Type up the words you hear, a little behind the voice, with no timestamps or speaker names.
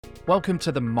Welcome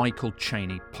to the Michael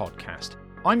Cheney podcast.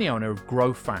 I'm the owner of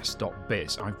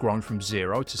GrowFast.biz. I've grown from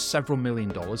zero to several $1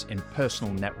 million in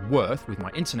personal net worth with my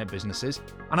internet businesses,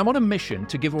 and I'm on a mission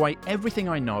to give away everything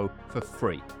I know for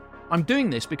free. I'm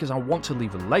doing this because I want to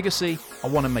leave a legacy, I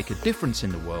want to make a difference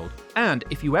in the world, and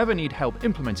if you ever need help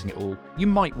implementing it all, you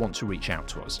might want to reach out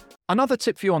to us. Another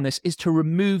tip for you on this is to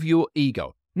remove your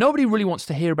ego. Nobody really wants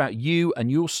to hear about you and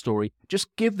your story.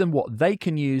 Just give them what they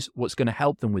can use, what's going to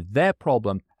help them with their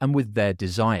problem and with their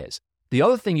desires. The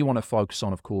other thing you want to focus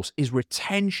on, of course, is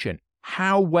retention.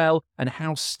 How well and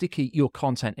how sticky your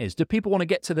content is. Do people want to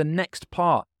get to the next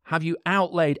part? Have you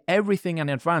outlaid everything in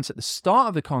advance at the start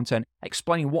of the content,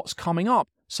 explaining what's coming up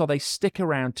so they stick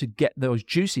around to get those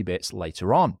juicy bits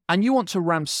later on? And you want to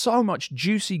ram so much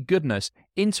juicy goodness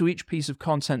into each piece of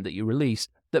content that you release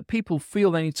that people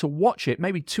feel they need to watch it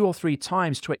maybe 2 or 3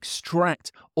 times to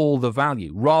extract all the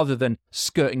value rather than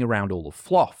skirting around all the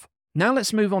fluff. Now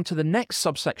let's move on to the next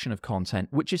subsection of content,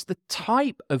 which is the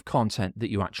type of content that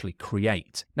you actually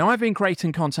create. Now, I've been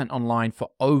creating content online for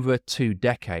over 2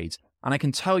 decades, and I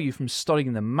can tell you from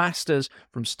studying the masters,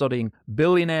 from studying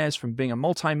billionaires, from being a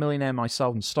multimillionaire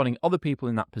myself and studying other people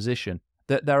in that position,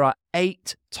 that there are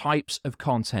 8 types of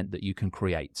content that you can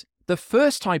create. The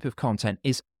first type of content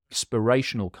is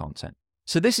aspirational content.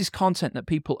 So this is content that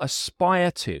people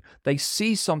aspire to. They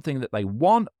see something that they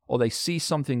want, or they see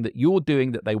something that you're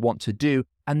doing that they want to do,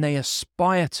 and they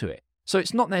aspire to it. So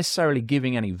it's not necessarily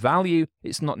giving any value.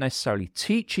 It's not necessarily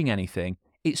teaching anything.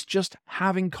 It's just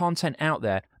having content out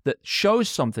there that shows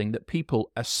something that people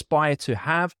aspire to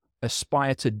have,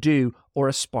 aspire to do, or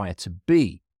aspire to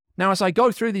be. Now, as I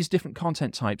go through these different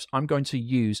content types, I'm going to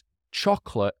use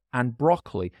chocolate and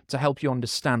broccoli to help you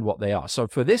understand what they are. So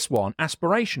for this one,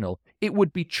 aspirational, it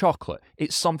would be chocolate.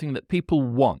 It's something that people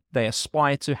want. They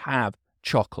aspire to have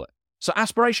chocolate. So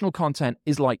aspirational content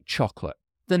is like chocolate.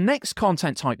 The next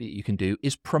content type that you can do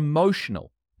is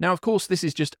promotional. Now, of course, this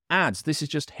is just ads. This is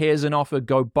just, here's an offer,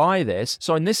 go buy this.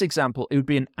 So in this example, it would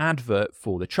be an advert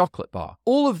for the chocolate bar.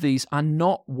 All of these are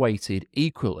not weighted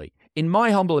equally. In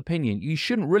my humble opinion, you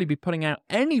shouldn't really be putting out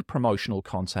any promotional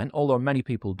content, although many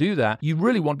people do that. You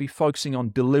really want to be focusing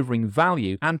on delivering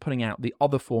value and putting out the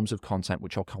other forms of content,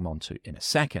 which I'll come on to in a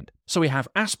second. So we have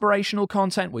aspirational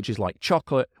content, which is like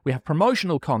chocolate. We have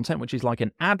promotional content, which is like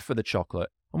an ad for the chocolate.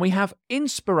 And we have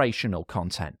inspirational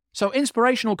content. So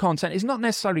inspirational content is not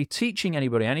necessarily teaching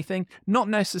anybody anything, not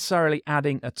necessarily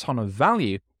adding a ton of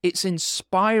value. It's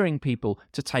inspiring people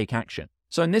to take action.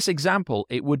 So in this example,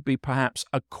 it would be perhaps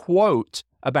a quote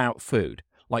about food,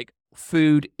 like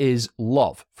food is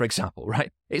love, for example,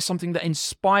 right? It's something that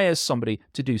inspires somebody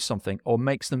to do something or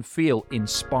makes them feel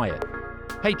inspired.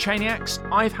 Hey Chaniacs,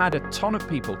 I've had a ton of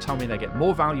people tell me they get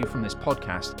more value from this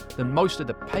podcast than most of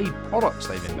the paid products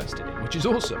they've invested in, which is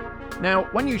awesome. Now,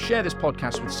 when you share this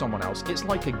podcast with someone else, it's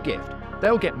like a gift.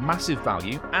 They'll get massive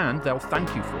value and they'll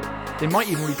thank you for it. They might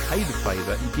even repay the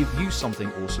favor and give you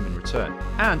something awesome in return.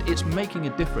 And it's making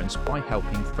a difference by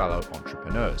helping fellow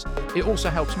entrepreneurs. It also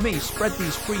helps me spread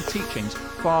these free teachings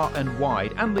far and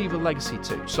wide and leave a legacy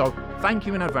too. So thank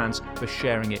you in advance for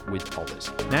sharing it with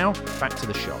others. Now, back to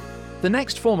the show. The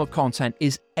next form of content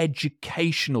is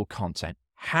educational content.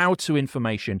 How-to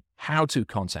information, how-to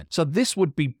content. So this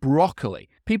would be broccoli.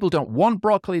 People don't want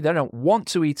broccoli, they don't want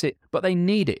to eat it, but they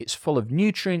need it. It's full of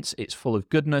nutrients, it's full of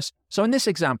goodness. So in this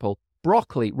example,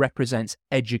 broccoli represents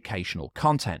educational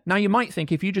content. Now you might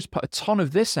think if you just put a ton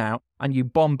of this out and you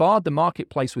bombard the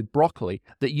marketplace with broccoli,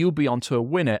 that you'll be onto a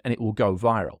winner and it will go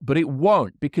viral. But it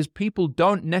won't, because people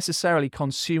don't necessarily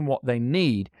consume what they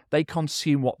need, they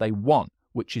consume what they want,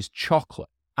 which is chocolate.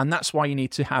 And that's why you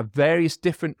need to have various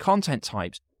different content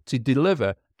types to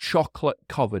deliver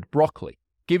chocolate-covered broccoli,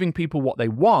 giving people what they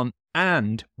want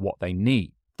and what they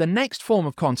need. The next form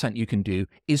of content you can do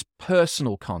is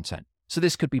personal content. So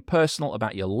this could be personal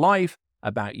about your life,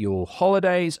 about your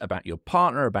holidays, about your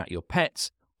partner, about your pets,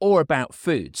 or about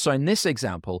food. So in this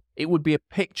example, it would be a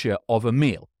picture of a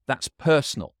meal. That's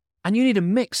personal. And you need a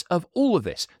mix of all of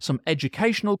this, some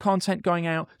educational content going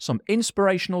out, some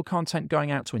inspirational content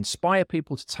going out to inspire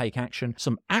people to take action,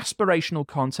 some aspirational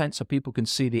content so people can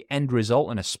see the end result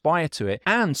and aspire to it,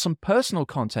 and some personal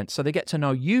content so they get to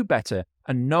know you better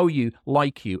and know you,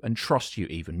 like you, and trust you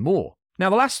even more.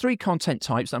 Now, the last 3 content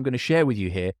types that I'm going to share with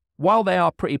you here, while they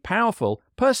are pretty powerful,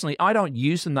 personally, I don't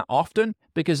use them that often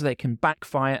because they can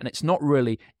backfire and it's not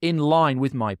really in line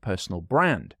with my personal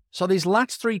brand. So these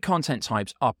last 3 content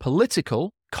types are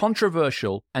political,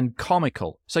 controversial, and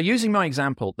comical. So using my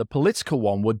example, the political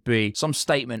one would be some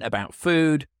statement about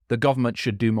food, the government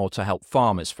should do more to help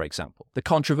farmers, for example. The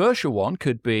controversial one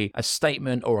could be a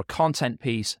statement or a content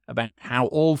piece about how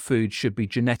all food should be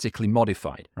genetically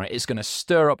modified, right? It's going to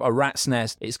stir up a rat's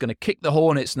nest. It's going to kick the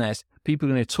hornet's nest. People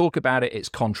are going to talk about it. It's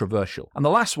controversial. And the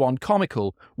last one,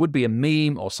 comical, would be a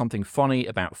meme or something funny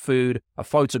about food, a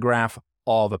photograph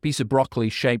of a piece of broccoli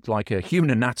shaped like a human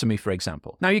anatomy, for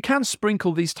example. Now, you can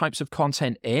sprinkle these types of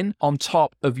content in on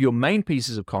top of your main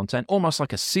pieces of content, almost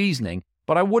like a seasoning,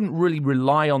 but I wouldn't really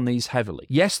rely on these heavily.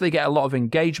 Yes, they get a lot of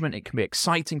engagement. It can be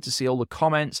exciting to see all the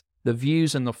comments, the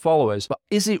views, and the followers, but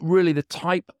is it really the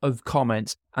type of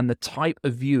comments and the type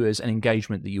of viewers and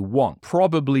engagement that you want?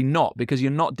 Probably not, because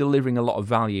you're not delivering a lot of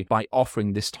value by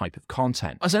offering this type of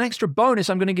content. As an extra bonus,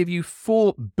 I'm going to give you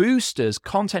 4 boosters,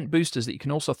 content boosters, that you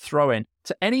can also throw in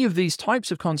to any of these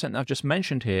types of content that I've just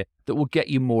mentioned here that will get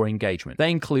you more engagement.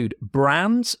 They include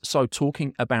brands, so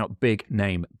talking about big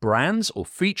name brands or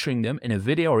featuring them in a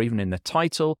video or even in the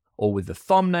title or with the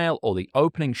thumbnail or the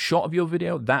opening shot of your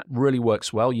video. That really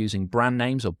works well using brand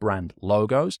names or brand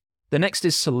logos. The next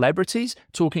is celebrities,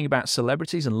 talking about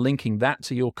celebrities and linking that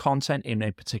to your content in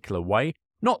a particular way.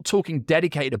 Not talking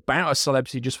dedicated about a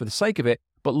celebrity just for the sake of it,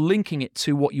 but linking it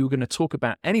to what you were going to talk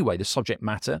about anyway, the subject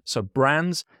matter. So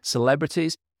brands,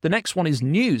 celebrities. The next one is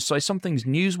news. So something's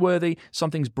newsworthy,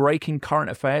 something's breaking current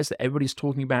affairs that everybody's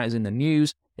talking about is in the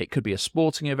news. It could be a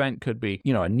sporting event, could be,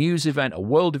 a news event, a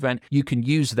world event. You can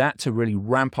use that to really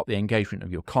ramp up the engagement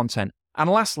of your content. And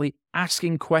lastly,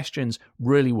 asking questions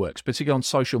really works, particularly on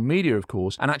social media, of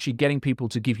course, and actually getting people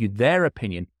to give you their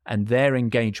opinion and their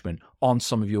engagement on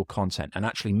some of your content, and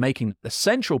actually making the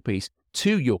central piece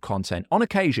to your content on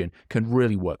occasion can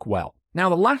really work well. Now,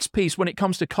 the last piece when it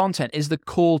comes to content is the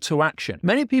call to action.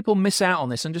 Many people miss out on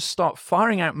this and just start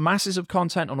firing out masses of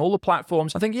content on all the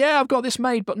platforms. I think, yeah, I've got this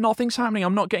made, but nothing's happening.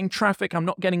 I'm not getting traffic. I'm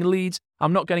not getting leads.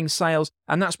 I'm not getting sales.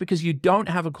 And that's because you don't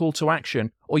have a call to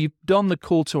action, or you've done the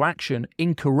call to action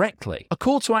incorrectly. A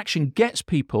call to action gets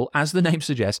people, as the name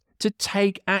suggests, to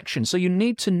take action. So you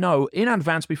need to know in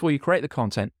advance before you create the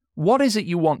content, what is it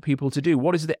you want people to do?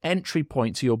 What is the entry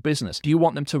point to your business? Do you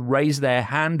want them to raise their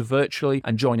hand virtually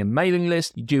and join a mailing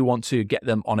list? Do you want to get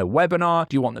them on a webinar?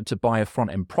 Do you want them to buy a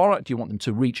front-end product? Do you want them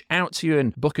to reach out to you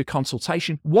and book a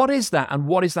consultation? What is that, and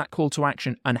what is that call to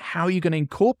action, and how are you going to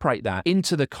incorporate that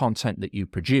into the content that you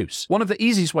produce? One of the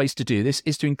easiest ways to do this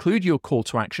is to include your call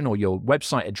to action or your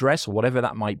website address or whatever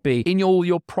that might be in all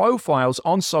your profiles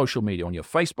on social media, on your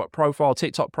Facebook profile,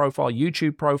 TikTok profile,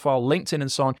 YouTube profile, LinkedIn,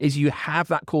 and so on, is you have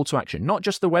that call to action, not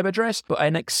just the web address, but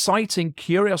an exciting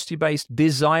curiosity-based,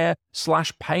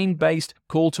 desire/pain-based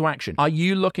call to action. Are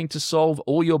you looking to solve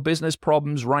all your business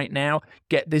problems right now?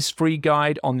 Get this free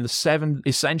guide on the 7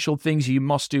 essential things you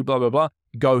must do, blah, blah, blah.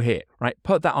 Go here, right?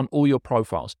 Put that on all your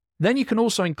profiles. Then you can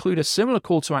also include a similar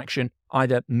call to action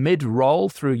either mid-roll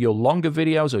through your longer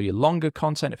videos or your longer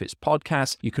content if it's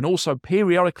podcasts. You can also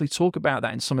periodically talk about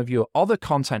that in some of your other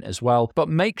content as well, but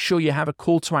make sure you have a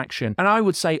call to action. And I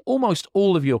would say almost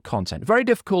all of your content. Very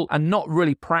difficult and not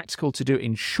really practical to do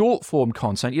in short form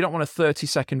content. You don't want a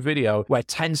 30-second video where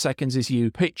 10 seconds is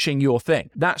you pitching your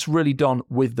thing. That's really done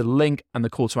with the link and the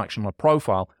call to action on a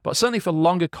profile. But certainly for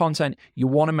longer content, you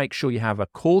want to make sure you have a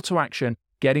call to action,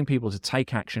 getting people to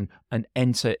take action and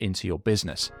enter into your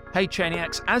business. Hey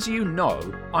Chainiacs, as you know,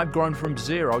 I've grown from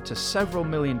zero to several $1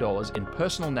 million in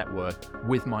personal net worth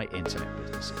with my internet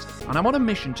businesses. And I'm on a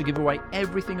mission to give away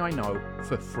everything I know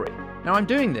for free. Now I'm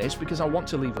doing this because I want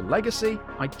to leave a legacy,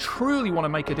 I truly want to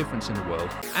make a difference in the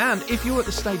world, and if you're at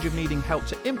the stage of needing help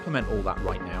to implement all that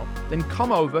right now, then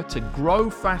come over to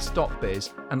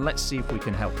growfast.biz and let's see if we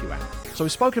can help you out. So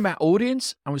we've spoken about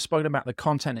audience and we've spoken about the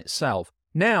content itself.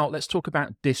 Now, let's talk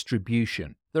about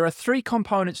distribution. There are 3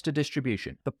 components to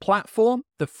distribution: the platform,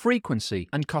 the frequency,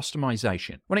 and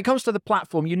customization. When it comes to the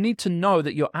platform, you need to know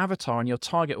that your avatar and your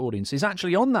target audience is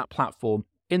actually on that platform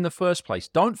in the first place.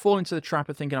 Don't fall into the trap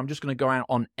of thinking I'm just going to go out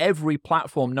on every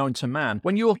platform known to man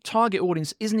when your target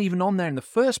audience isn't even on there in the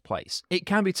first place. It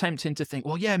can be tempting to think,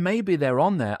 well, yeah, maybe they're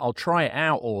on there, I'll try it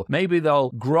out, or maybe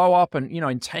they'll grow up and,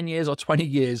 in 10 years or 20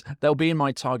 years, they'll be in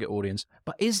my target audience.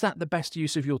 But is that the best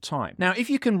use of your time? Now, if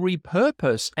you can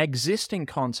repurpose existing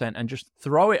content and just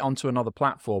throw it onto another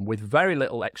platform with very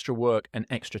little extra work and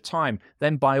extra time,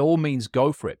 then by all means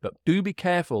go for it. But do be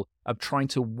careful of trying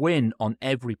to win on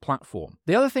every platform.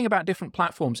 The other thing about different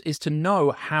platforms is to know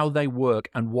how they work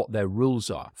and what their rules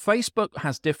are. Facebook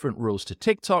has different rules to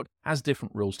TikTok, has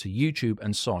different rules to YouTube,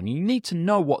 and so on. You need to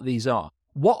know what these are.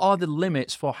 What are the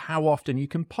limits for how often you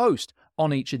can post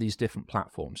on each of these different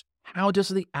platforms? How does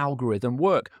the algorithm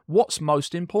work? What's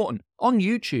most important? On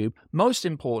YouTube, most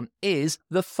important is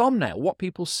the thumbnail, what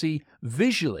people see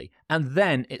visually, and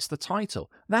then it's the title.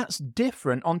 That's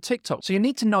different on TikTok. So you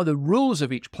need to know the rules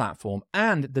of each platform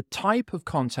and the type of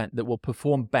content that will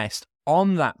perform best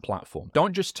on that platform.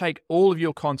 Don't just take all of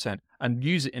your content and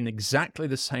use it in exactly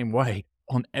the same way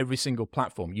on every single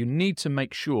platform. You need to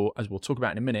make sure, as we'll talk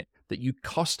about in a minute, that you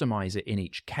customize it in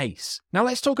each case. Now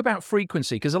let's talk about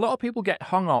frequency, because a lot of people get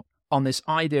hung up on this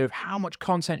idea of how much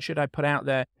content should I put out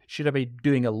there? Should I be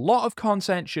doing a lot of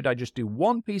content? Should I just do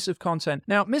one piece of content?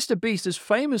 Now, Mr. Beast has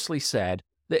famously said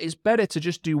that it's better to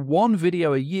just do one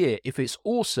video a year if it's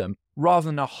awesome rather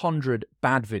than 100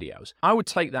 bad videos. I would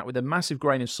take that with a massive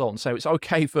grain of salt and say it's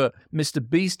okay for Mr.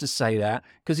 Beast to say that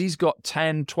because he's got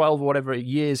 10, 12, whatever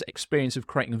years experience of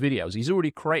creating videos. He's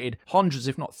already created hundreds,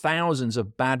 if not thousands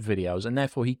of bad videos, and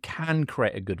therefore he can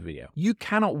create a good video. You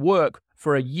cannot work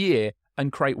for a year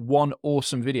and create one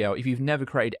awesome video if you've never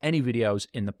created any videos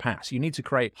in the past. You need to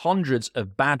create hundreds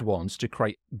of bad ones to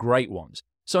create great ones.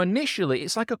 So initially,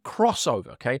 it's like a crossover,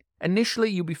 okay? Initially,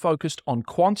 you'll be focused on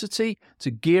quantity to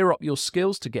gear up your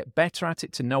skills, to get better at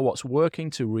it, to know what's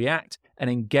working, to react and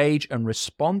engage and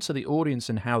respond to the audience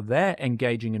and how they're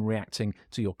engaging and reacting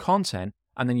to your content,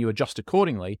 and then you adjust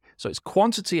accordingly. So it's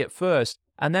quantity at first,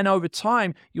 and then over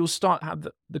time, you'll start to have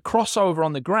the crossover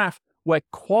on the graph where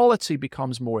quality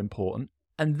becomes more important.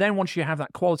 And then once you have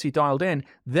that quality dialed in,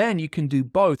 then you can do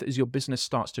both as your business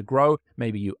starts to grow.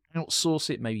 Maybe you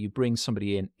outsource it, maybe you bring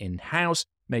somebody in-house,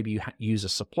 maybe you use a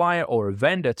supplier or a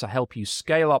vendor to help you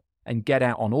scale up and get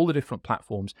out on all the different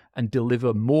platforms and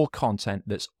deliver more content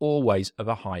that's always of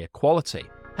a higher quality.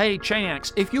 Hey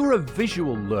Chainiacs, if you're a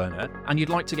visual learner and you'd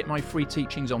like to get my free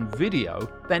teachings on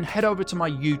video, then head over to my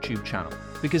YouTube channel,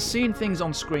 because seeing things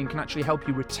on screen can actually help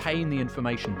you retain the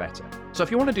information better. So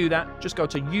if you want to do that, just go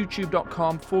to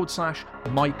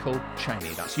youtube.com/Michael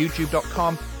Chainey. That's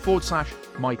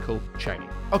youtube.com/Michael Chainey.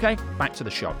 Okay, back to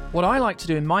the show. What I like to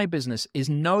do in my business is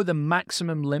know the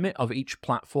maximum limit of each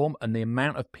platform and the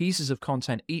amount of pieces of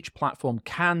content each platform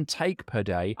can take per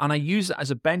day. And I use that as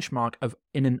a benchmark of,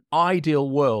 in an ideal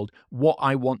world, what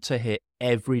I want to hit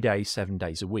every day, 7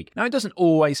 days a week. Now, it doesn't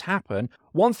always happen.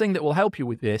 One thing that will help you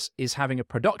with this is having a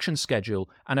production schedule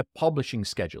and a publishing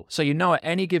schedule. So you know at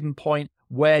any given point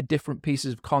where different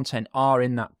pieces of content are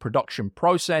in that production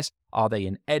process. Are they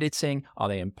in editing? Are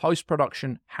they in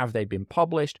post-production? Have they been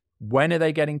published? When are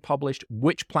they getting published?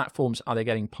 Which platforms are they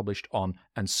getting published on?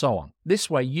 And so on. This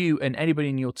way, you and anybody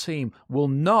in your team will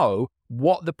know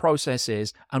what the process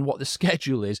is and what the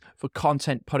schedule is for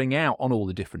content putting out on all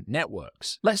the different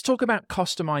networks. Let's talk about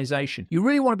customization. You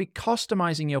really want to be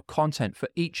customizing your content for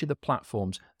each of the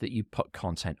platforms that you put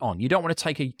content on. You don't want to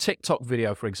take a TikTok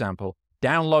video, for example,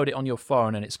 download it on your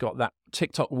phone and it's got that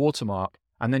TikTok watermark,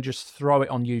 and then just throw it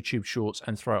on YouTube Shorts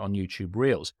and throw it on YouTube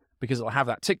Reels, because it'll have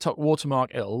that TikTok watermark,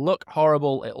 it'll look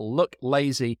horrible, it'll look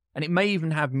lazy, and it may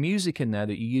even have music in there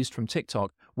that you used from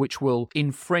TikTok, which will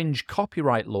infringe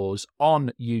copyright laws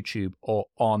on YouTube or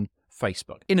on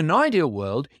Facebook. In an ideal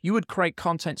world, you would create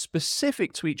content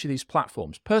specific to each of these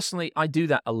platforms. Personally, I do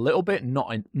that a little bit, not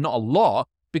a lot,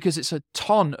 because it's a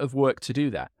ton of work to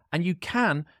do that. And you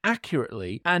can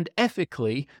accurately and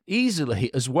ethically,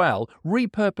 easily as well,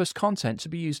 repurpose content to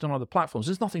be used on other platforms.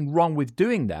 There's nothing wrong with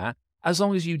doing that, as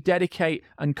long as you dedicate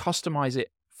and customize it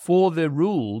for the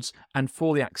rules and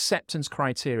for the acceptance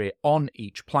criteria on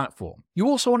each platform. You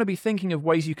also want to be thinking of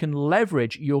ways you can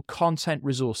leverage your content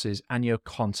resources and your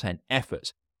content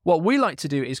efforts. What we like to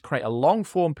do is create a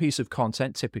long-form piece of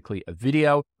content, typically a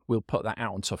video. We'll put that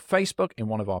out onto Facebook in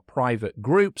one of our private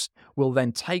groups. We'll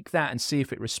then take that and see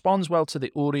if it responds well to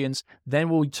the audience. Then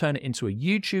we'll turn it into a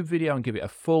YouTube video and give it a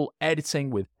full editing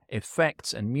with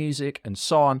effects and music and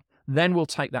so on. Then we'll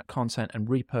take that content and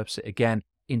repurpose it again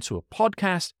into a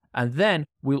podcast. And then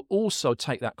we'll also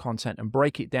take that content and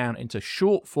break it down into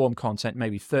short form content,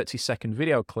 maybe 30-second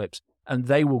video clips, and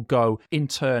they will go in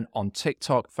turn on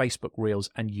TikTok, Facebook Reels,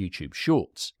 and YouTube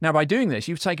Shorts. Now, by doing this,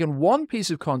 you've taken one piece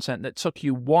of content that took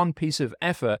you one piece of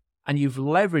effort, and you've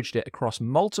leveraged it across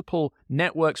multiple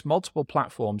networks, multiple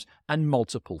platforms, and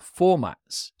multiple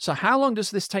formats. So how long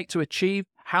does this take to achieve?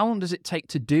 How long does it take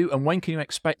to do? And when can you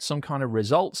expect some kind of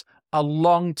results? A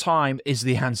long time is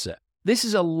the answer. This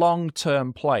is a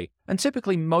long-term play. And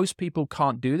typically most people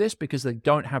can't do this because they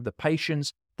don't have the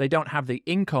patience, they don't have the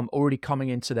income already coming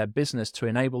into their business to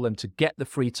enable them to get the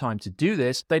free time to do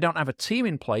this. They don't have a team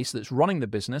in place that's running the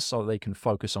business so they can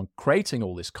focus on creating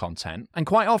all this content. And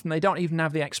quite often, they don't even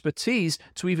have the expertise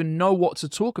to even know what to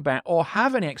talk about or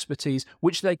have any expertise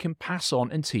which they can pass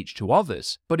on and teach to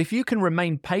others. But if you can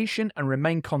remain patient and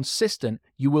remain consistent,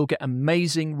 you will get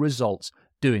amazing results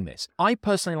doing this. I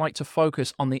personally like to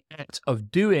focus on the act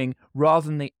of doing rather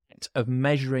than the act of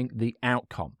measuring the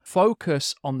outcome.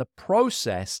 Focus on the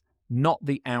process, not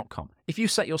the outcome. If you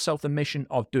set yourself the mission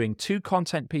of doing 2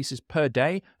 content pieces per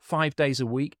day, 5 days a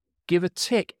week, give a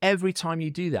tick every time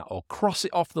you do that, or cross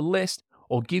it off the list,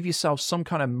 or give yourself some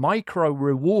kind of micro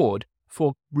reward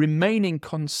for remaining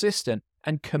consistent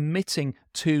and committing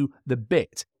to the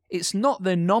bit. It's not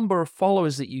the number of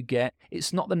followers that you get,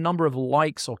 it's not the number of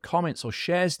likes or comments or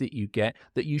shares that you get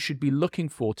that you should be looking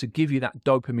for to give you that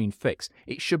dopamine fix.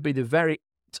 It should be the very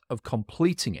act of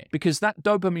completing it, because that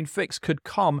dopamine fix could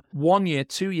come 1 year,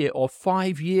 2 year, or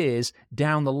 5 years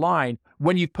down the line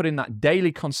when you've put in that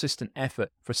daily consistent effort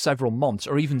for several months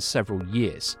or even several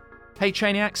years. Hey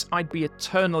Chainiacs, I'd be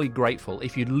eternally grateful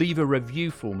if you'd leave a review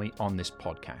for me on this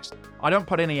podcast. I don't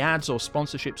put any ads or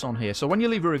sponsorships on here, so when you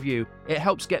leave a review, it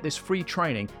helps get this free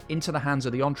training into the hands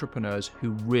of the entrepreneurs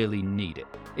who really need it.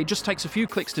 It just takes a few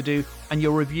clicks to do, and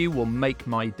your review will make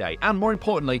my day. And more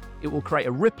importantly, it will create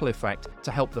a ripple effect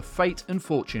to help the fate and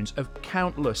fortunes of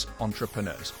countless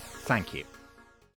entrepreneurs. Thank you.